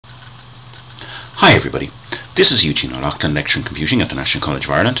Hi everybody, this is Eugene O'Loughlin, lecturer in computing at the National College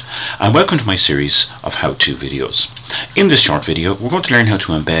of Ireland, and welcome to my series of how-to videos. In this short video we're going to learn how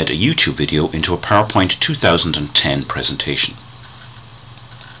to embed a YouTube video into a PowerPoint 2010 presentation.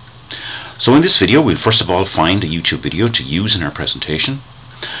 So in this video we'll first of all find a YouTube video to use in our presentation,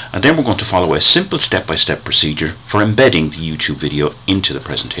 and then we're going to follow a simple step-by-step procedure for embedding the YouTube video into the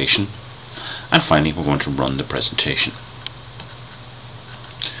presentation, and finally we're going to run the presentation.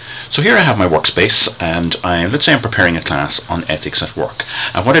 So here I have my workspace, and let's say I'm preparing a class on ethics at work.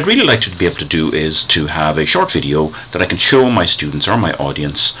 And what I'd really like to be able to do is to have a short video that I can show my students or my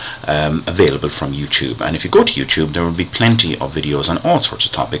audience available from YouTube. And if you go to YouTube, there will be plenty of videos on all sorts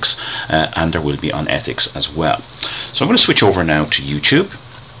of topics, and there will be on ethics as well. So I'm going to switch over now to YouTube.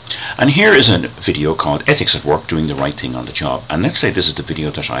 And here is a video called Ethics at Work, Doing the Right Thing on the Job. And let's say this is the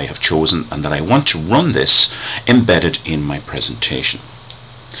video that I have chosen and that I want to run this embedded in my presentation.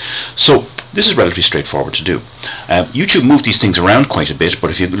 So this is relatively straightforward to do. YouTube moved these things around quite a bit,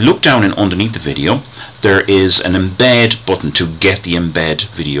 but if you look down and underneath the video, there is an embed button to get the embed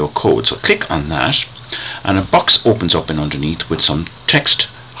video code. So click on that, and a box opens up in underneath with some text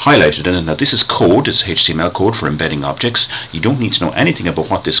highlighted in it. Now this is code, it's HTML code for embedding objects. You don't need to know anything about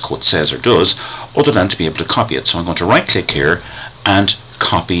what this code says or does, other than to be able to copy it. So I'm going to right click here and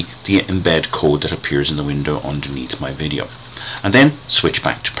copy the embed code that appears in the window underneath my video, and then switch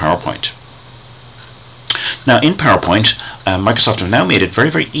back to PowerPoint. Now in PowerPoint, Microsoft have now made it very,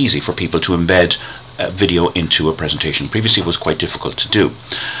 very easy for people to embed video into a presentation. Previously it was quite difficult to do.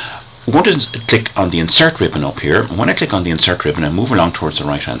 I'm going to click on the insert ribbon up here, and when I click on the insert ribbon and move along towards the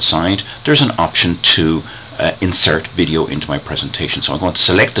right hand side, there's an option to insert video into my presentation. So I'm going to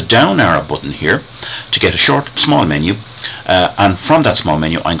select the down arrow button here to get a small menu, and from that small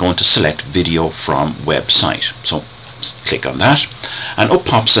menu I'm going to select video from website. So click on that, and up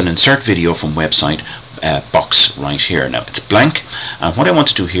pops an insert video from website box right here. Now it's blank, and what I want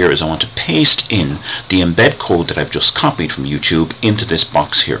to do here is I want to paste in the embed code that I've just copied from YouTube into this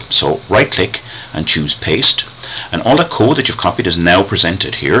box here. So right click and choose paste, and all the code that you've copied is now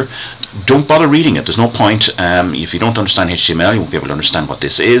presented here. Don't bother reading it, there's no point. If you don't understand HTML, you won't be able to understand what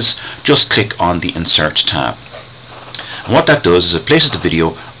this is. Just click on the insert tab, and what that does is it places the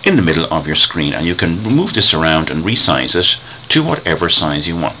video in the middle of your screen, and you can move this around and resize it to whatever size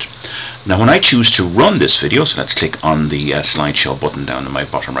you want. Now when I choose to run this video, so let's click on the slideshow button down in my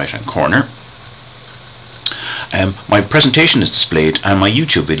bottom right hand corner, my presentation is displayed and my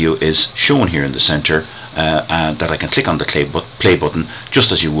YouTube video is shown here in the center, and that I can click on the play button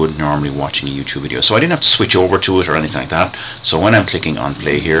just as you would normally watching a YouTube video. So I didn't have to switch over to it or anything like that. So when I'm clicking on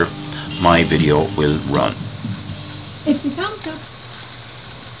play here, my video will run. It's the counter.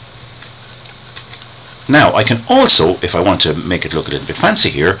 Now I can also, if I want to make it look a little bit fancy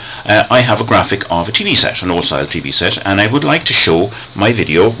here, I have a graphic of a TV set, an old style TV set, and I would like to show my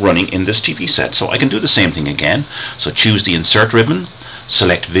video running in this TV set. So I can do the same thing again. So choose the insert ribbon,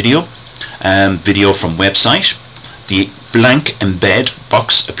 select video, video from website. The blank embed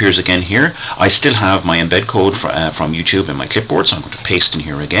box appears again here. I still have my embed code from YouTube in my clipboard, so I'm going to paste in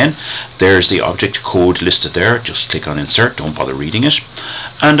here again. There's the object code listed there. Just click on insert, don't bother reading it,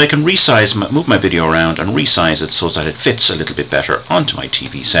 and I can resize, move my video around and resize it so that it fits a little bit better onto my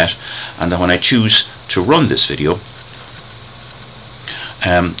TV set. And then when I choose to run this video,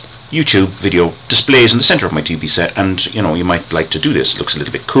 YouTube video displays in the center of my TV set, and you might like to do this. It looks a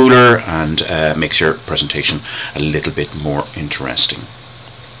little bit cooler and makes your presentation a little bit more interesting.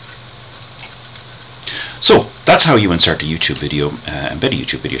 So that's how you insert a YouTube video, embed a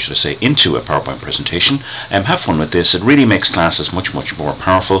YouTube video should I say, into a PowerPoint presentation. Have fun with this. It really makes classes much, much more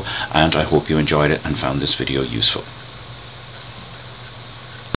powerful, and I hope you enjoyed it and found this video useful.